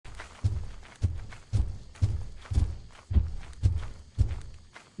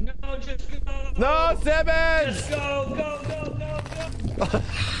No, Simmons! Just go.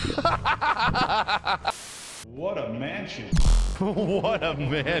 What a mansion. What a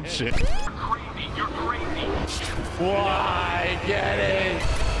mansion. You're crazy. Why? Get it?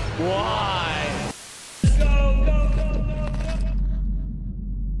 Why? Go.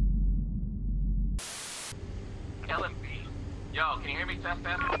 LMP. Yo, can you hear me, Fast?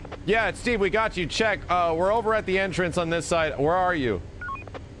 Yeah, it's Steve. We got you. Check. We're over at the entrance on this side. Where are you?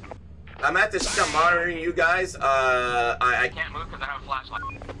 I'm at this. I'm monitoring you guys. I Can't move because I have a flashlight.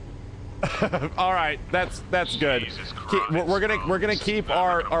 All right, that's good. We're gonna keep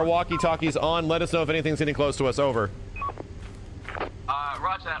our walkie-talkies on. Let us know if anything's getting close to us. Over.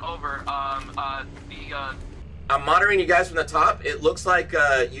 Roger that. Over. I'm monitoring you guys from the top. It looks like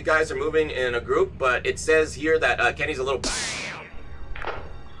you guys are moving in a group, but it says here that Kenny's a little.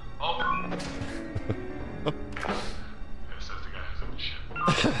 Over.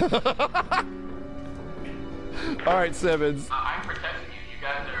 All right, Simmons. I'm protecting you. You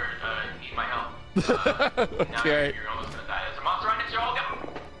guys need my help. Okay. You're almost gonna die. There's a monster on it. You're all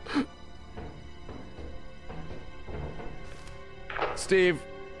go. Steve,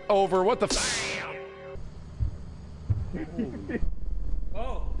 over. What the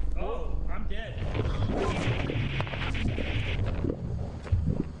Oh, I'm dead.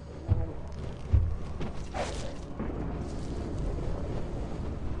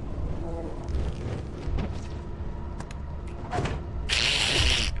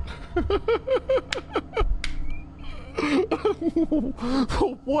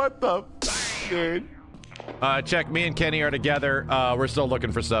 What the dude? Check. Me and Kenny are together. We're still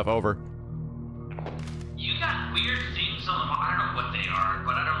looking for stuff. Over. You got weird things on them. I don't know what they are,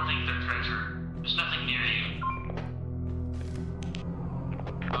 but I don't think they're treasure. There's nothing near you.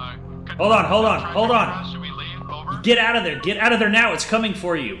 Hold on. Should we leave? Over. Get out of there. Get out of there now. It's coming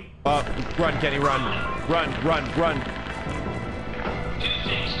for you. Run, Kenny. Run.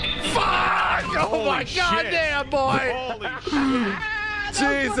 Fuck! Oh my goddamn boy! Holy shit.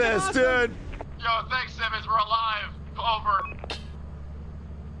 Jesus, dude. Yo, thanks, Simmons. We're alive. Over.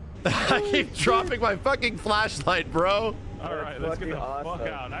 I keep dropping my fucking flashlight, bro. All right, let's get the fuck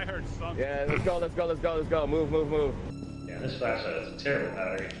out. I heard something. Yeah, let's go. Move. Yeah, this flashlight has a terrible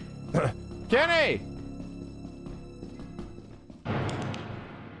battery. Kenny!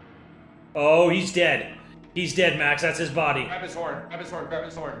 Oh, he's dead. He's dead, Max. That's his body. Grab his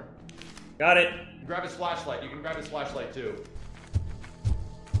horn. Got it. Grab his flashlight. You can grab his flashlight too.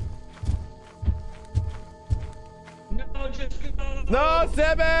 No, just go. No,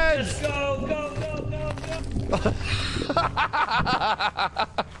 Simmons! Just go.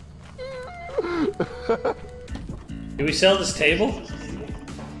 Do we sell this table?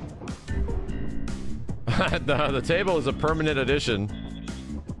 The table is a permanent addition.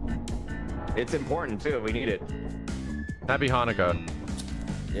 It's important too. We need it. Happy Hanukkah.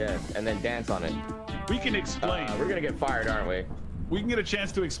 Yeah, and then dance on it. We can explain. We're gonna get fired, aren't we? We can get a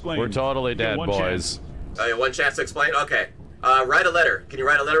chance to explain. We're totally dead, one boys. chance. One chance to explain? Okay. Write a letter. Can you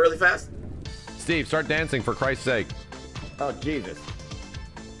write a letter really fast? Steve, start dancing for Christ's sake. Oh, Jesus.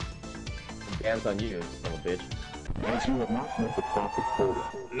 Dance on you, son of a bitch. As you have not met the profit quota.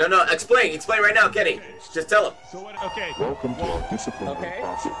 No, explain right now, Kenny. Just tell him. So what? Okay. Welcome to our disciplinary Okay.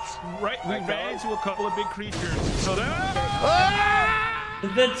 process. Right, we ran into a couple of big creatures. So then.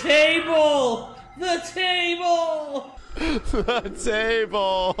 The table! The table! The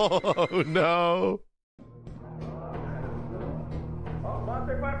table! Oh no.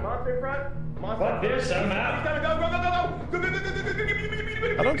 Monster front. Fuck this, I'm out. Go.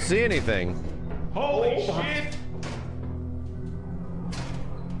 I don't see anything. Holy shit!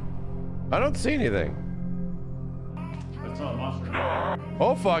 I don't see anything. That's not a monster.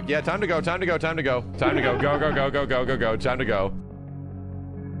 Oh fuck, yeah, time to go. Go. Time to go.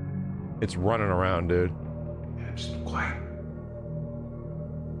 It's running around, dude. Yeah, just be quiet.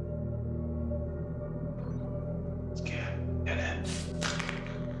 Let's get it.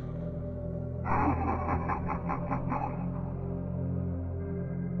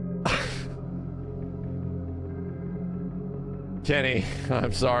 Kenny,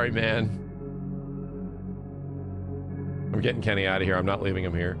 I'm sorry, man. I'm getting Kenny out of here. I'm not leaving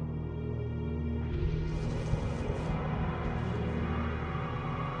him here.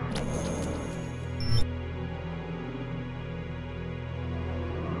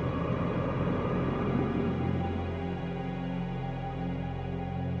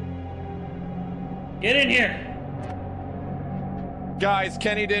 Get in here! Guys,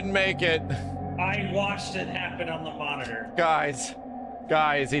 Kenny didn't make it. I watched it happen on the monitor. Guys,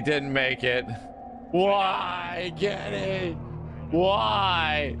 he didn't make it. Why, Kenny?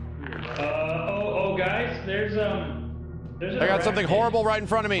 Why? Oh, guys, there's I got something horrible right in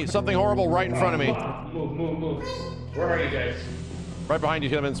front of me. Something horrible right in front of me. Move. Where are you guys? Right behind you,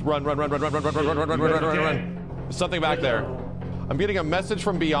 humans. Run. There's something back there. I'm getting a message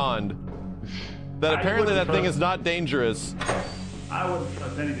from beyond that apparently that thing is not dangerous. I wouldn't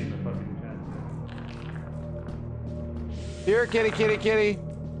trust anything the fucking cat. Here, kitty.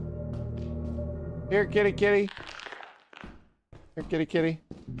 Here, kitty. Here, kitty.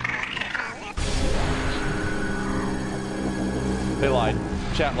 They lied.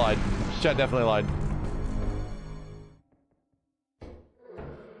 Chat lied. Chat definitely lied.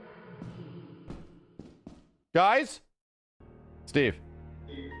 Guys? Steve.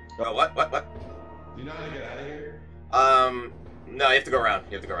 What? Do you know how to get out of here? No, you have to go around.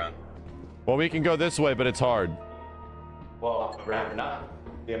 Well, we can go this way, but it's hard. Well, rather not.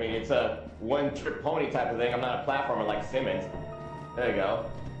 I mean, it's a one-trick pony type of thing. I'm not a platformer like Simmons. There you go.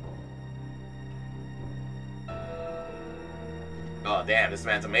 Oh, damn, this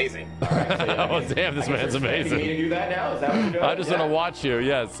man's amazing. Right, so, yeah, Oh, damn, this man's amazing. You me to do that now? Is that what you're doing? I'm just gonna watch you.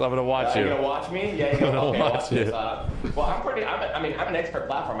 Yes, I'm gonna watch you. You're gonna watch me? Yeah, you're gonna watch you. Well, I'm an expert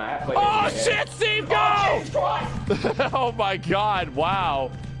platformer. I have played. Oh shit, Steve, go! Oh, Jesus Christ! Oh my God! Wow!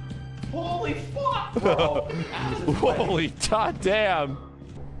 Holy fuck, bro! Holy goddamn!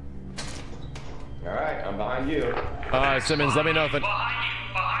 All right, I'm behind you. Simmons, let me know if it.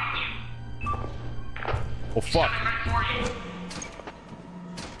 Behind you. Oh fuck! Right for you.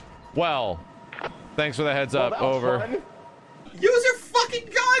 Well, thanks for the heads up. Over. Fun. Use your fucking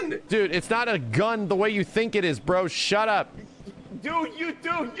gun! Dude, it's not a gun the way you think it is, bro. Shut up. Dude, you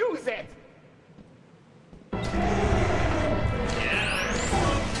do use it.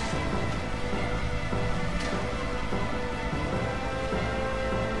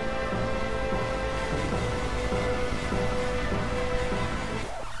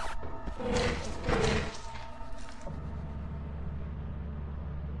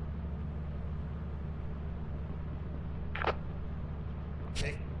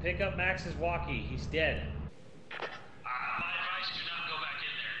 Pick up Max's walkie. He's dead. My advice, do not go back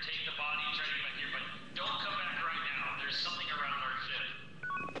in there. Take the body and try to get back here, but don't come back right now. There's something around our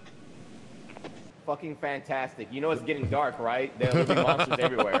ship. Fucking fantastic. You know it's getting dark, right? There are living monsters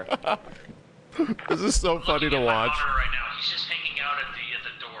everywhere. This is so funny to watch. Right now, he's just hanging out at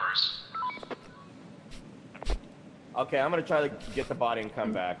the doors. Okay, I'm gonna try to get the body and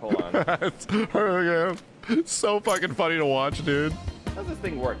come back. Hold on. It's so fucking funny to watch, dude. How does this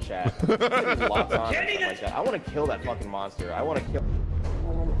thing work, chat? Locked on or something like that. I want to kill that fucking monster. I want to kill.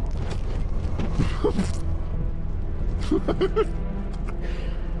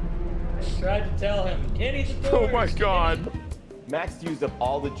 I tried to tell him. Kenny's the doors. Oh my God. Max used up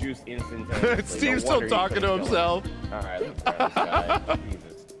all the juice instantaneously. Steve's still talking to himself. All right, let's try this guy.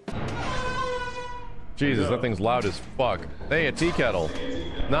 Jesus. Jesus, that thing's loud as fuck. Hey, a tea kettle.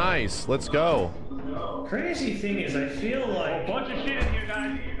 Nice. Let's go. Crazy thing is, I feel like A bunch of shit in here,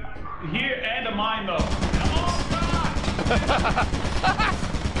 guys. Here and a mine, though. Oh, God!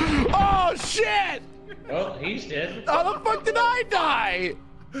 Oh shit! oh, he's dead. How the fuck did I die?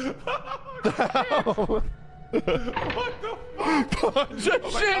 What the fuck? Bunch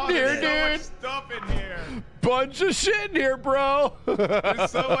of shit in here, There's so much dude. stuff in here. Bunch of shit in here, bro.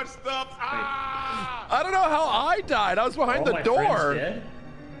 There's so much stuff. Ah! I don't know how I died. I was behind the my friend's door. dead.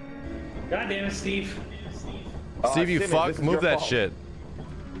 God damn it, Steve. Steve, you Simmons, fuck. this is Move your that fault. shit.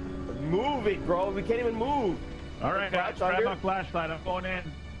 Move it, bro. We can't even move. All right, guys, Crouch grab under. my flashlight. I'm going in.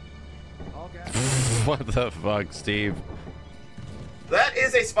 Okay. What the fuck, Steve? That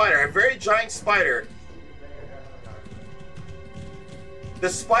is a spider, a very giant spider. The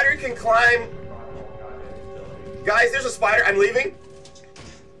spider can climb. Guys, there's a spider. I'm leaving.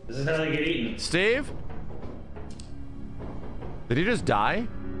 This is how they get eaten. Steve? Did he just die?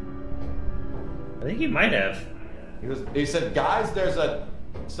 I think he might have. He said, guys, there's a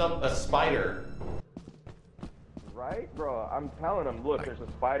spider. Right, bro? I'm telling him, look, there's a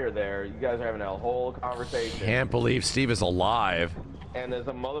spider there. You guys are having a whole conversation. Can't believe Steve is alive. And there's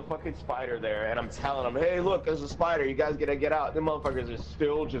a motherfucking spider there, and I'm telling them, hey, look, there's a spider. You guys gotta get out. The motherfuckers are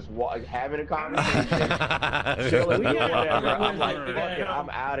still just having a conversation. Chilling, We got- whatever. I'm like, we fuck got- it, I'm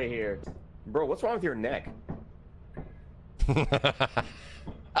out of here. Bro, what's wrong with your neck?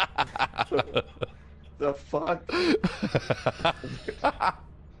 The fuck?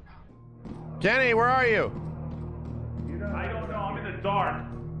 Kenny, where are you? I don't know. I'm in the dark.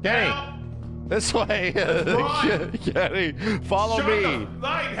 Kenny, Help! this way. Run! Kenny, follow Shut me. up!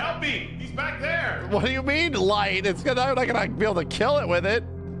 Light, help me! He's back there. What do you mean light? I'm not gonna be able to kill it with it.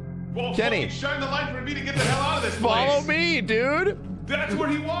 Well, Kenny. fucking shine the light for me to get the hell out of this Follow place. me, dude. That's where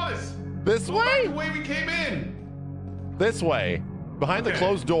he was. This Go back way? the way we came in. This way. Behind the Okay.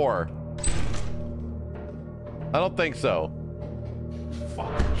 closed door. I don't think so.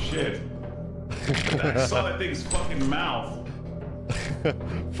 Fuck shit. I saw that thing's fucking mouth.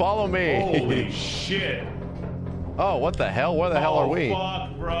 Follow me. Holy shit. Oh, what the hell? Where the hell are we?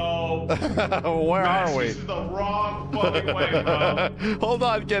 Fuck, bro. Where Max, are we? This is the wrong fucking way, bro. Hold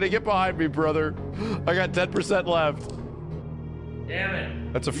on, Kenny. Get behind me, brother. I got 10% left. Damn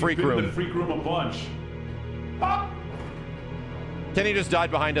it. That's a freak You've been in room. the freak room a bunch. Ah! Kenny just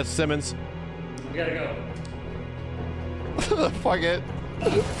died behind us, Simmons. We gotta go. Fuck it.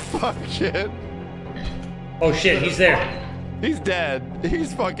 Fuck shit. Oh shit, he's there. He's dead.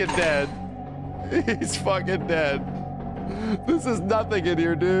 He's fucking dead. He's fucking dead. This is nothing in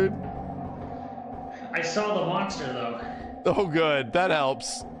here, dude. I saw the monster though. Oh, good. That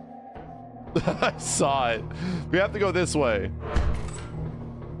helps. I saw it. We have to go this way.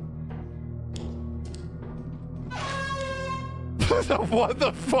 What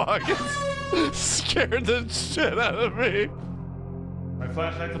the fuck? It scared the shit out of me. My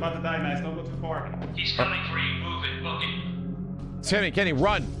flashlight's about to die, Max. Don't go too far. He's coming for you. Move it. Book it. Kenny,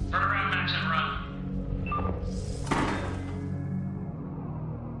 run. Turn around, Max, and run.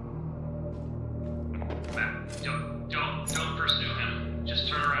 Max, don't pursue him. Just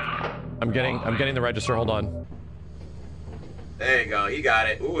turn around. I'm getting the register. Hold on. There you go. He got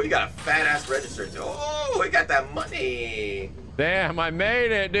it. Ooh, he got a fat ass register too. Oh, he got that money. Damn, I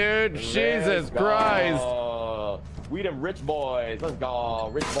made it, dude. Jesus Christ. We them rich boys. Let's go,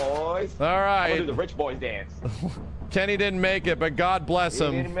 rich boys. All I'm right. gonna do the rich boys dance. Kenny didn't make it, but God bless He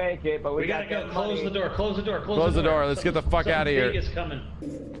him. didn't make it, but we We got gotta go. that Close money. the door. Close the door. Close the door. Let's get the fuck out of here. Big is coming.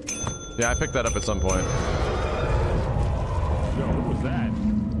 Yeah, I picked that up at some point. Yo, who was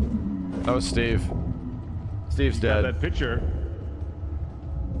that? That was Steve. Steve's Got dead. that picture.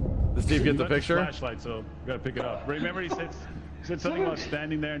 Did Steve get the Left his picture? Flashlight, so we gotta pick it up. Remember, he said something about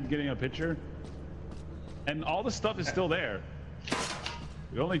standing there and getting a picture, and all the stuff is still there.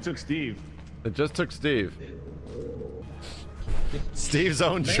 It only took Steve. It just took Steve. Steve's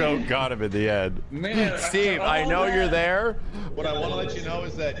own joke got him in the end. Man, Steve, I know you're there. What I want to let you know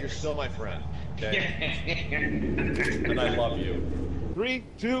is that you're still my friend. Okay? And I love you. 3,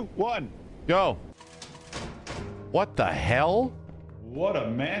 2, 1. Go. What the hell? What a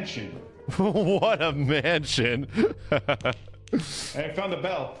mansion! What a mansion. Hey, I found the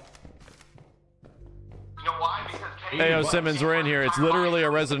bell. You know why? Because Hey, yo, Simmons, we're in here. It's literally a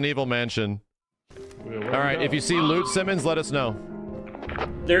Resident Evil mansion. Where All right, if you see loot, Simmons, let us know.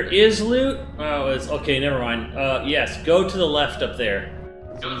 There is loot. Oh, it's okay. Never mind. Yes, go to the left up there.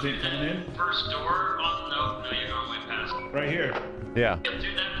 go through that first door. No, you're going way past. right here. Yeah. Get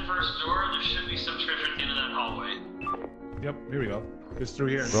through that first door. There should be some treasure at the end of that hallway. Yep, here we go. It's through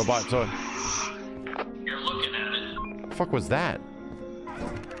here. Robot toy. You're looking at it. What the fuck was that?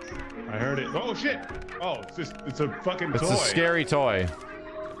 I heard it. Oh shit! Oh, it's a fucking It's toy. a scary toy.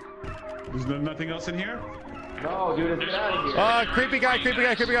 There's nothing else in here? No, dude, let's get out of here. Creepy guy,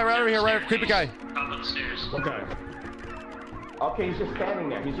 right over here, right, creepy guy. Top of the stairs. Okay. Okay, he's just standing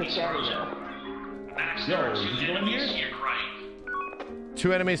there. He's just standing there. Max, Yo, there are did two you go in enemies here? to your right.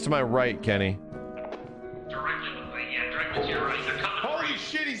 2 enemies to my right, Kenny. Directly to your right. They're coming. Holy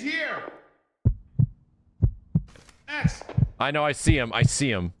shit, he's here! Max! I know, I see him.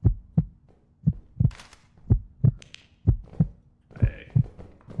 Hey.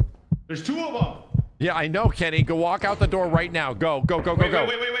 There's 2 of them! Yeah, I know, Kenny. Go walk out the door right now. Go.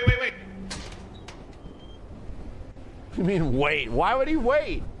 Wait. You mean wait? Why would he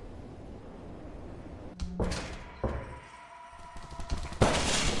wait?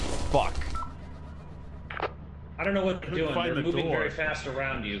 Fuck. I don't know what they're doing. find They're the moving door. very fast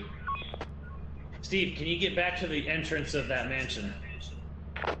around you. Steve, can you get back to the entrance of that mansion?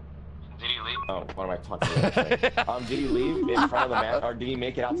 Did he leave? Oh, what am I talking about? Did he leave in front of the man, or did he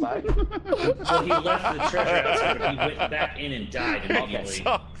make it outside? Well, he left the treasure outside, but he went back in and died immediately.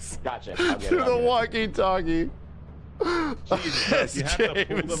 Sucks. Gotcha. I'll get it, Through I'll the get it. walkie-talkie. Jesus, you have to game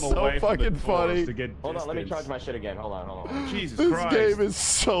pull is them so away from the fucking doors funny. to get Hold on, let me distance. charge my shit again. Hold on. Jesus This Christ. game is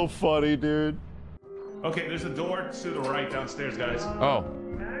so funny, dude. Okay, there's a door to the right downstairs, guys. Oh.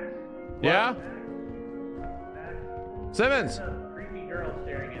 Yeah? Simmons! Creepy girl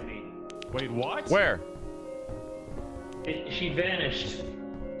staring at me. Wait, what? Where? She vanished.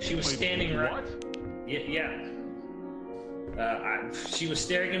 She was Wait, standing right. what? Yeah. She was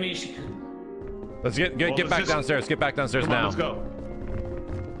staring at me. Let's get Well, back let's downstairs. Get back downstairs Come on, now. let's go.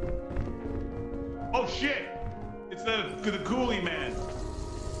 Oh shit! It's the coolie man.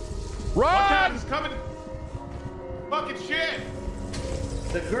 Watch out, Run! he's coming! Fucking shit!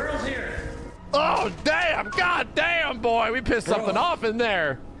 The girl's here. Oh, damn. God damn, boy. We pissed something off in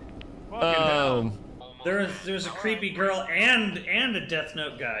there. There's a creepy girl and a Death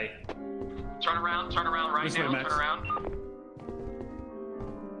Note guy. Turn around right This way, now, Max. turn around.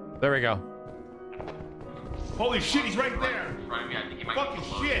 There we go. Holy shit, he's right there. Right, yeah, I think he might Fucking be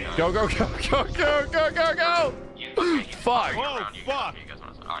close, shit. guys. Go, go, go, go, go, go, go, go. Fuck. Oh, fuck.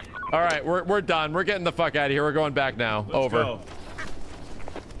 All right, we're done. We're getting the fuck out of here. We're going back now. Over. Go.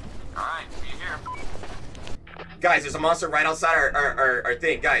 Alright, see you here. Guys, there's a monster right outside our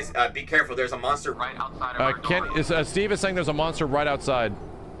thing. Guys, be careful. There's a monster Right outside of our door. Steve is saying there's a monster right outside.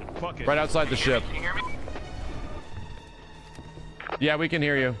 Fuck it. Right outside the ship. Can you hear me? Yeah, we can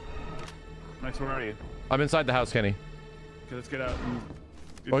hear you. Max, where are you? I'm inside the house, Kenny. Okay, let's get out.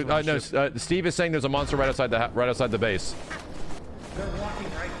 Oh, no, Steve is saying there's a monster right outside the base. They're walking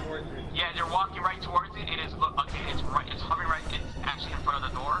right towards it. Yeah, they're walking right towards it. It is, look, okay, it's right, it's hovering right, it's actually in front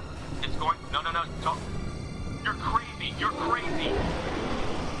of the door. It's going, no, don't. You're crazy, you're crazy.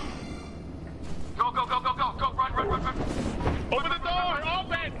 Go, run. Open the door,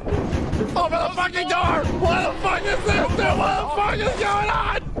 open! Open the fucking door! What the fuck is this, dude? What the fuck is going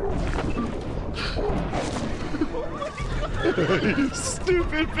on? You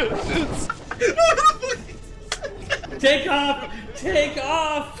stupid bitches. Take off! Take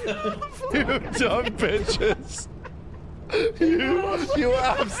off! You dumb bitches. You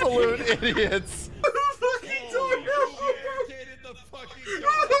absolute idiots.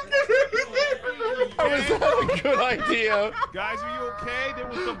 Was that a good idea? Guys, are you okay? There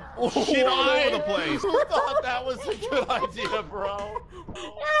was some shit all over the place. Who thought that was a good idea, bro?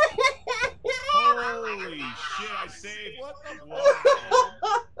 Holy shit, I saved.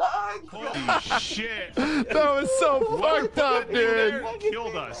 Holy shit. That was so fucked up, dude.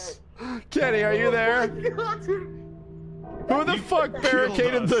 Killed us. Kenny, are you there? Who the fuck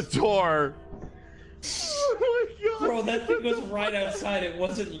barricaded the door? Bro, that thing was right outside. It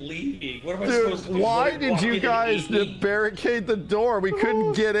wasn't leaving. What am I Dude, supposed to do? why did Walk you in guys and eat? barricade the door? We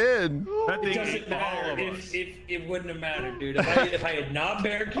couldn't get in. That It thing doesn't ate all matter. of us. If it wouldn't have mattered, dude. If I had not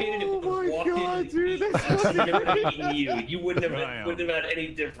barricaded, it would have walked in God, and dude, eaten us. It would have eaten you. You wouldn't have had any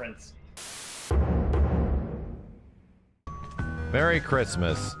difference. Merry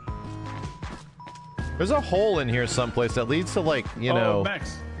Christmas. There's a hole in here someplace that leads to, like, you know.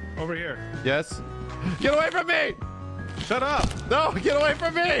 Max, over here. Yes? Get away from me! Shut up! No, get away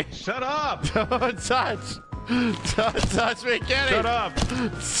from me! Shut up! Don't touch! Don't touch me, Kenny! Shut up!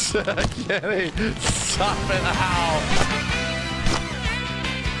 Kenny, stop it! Ow!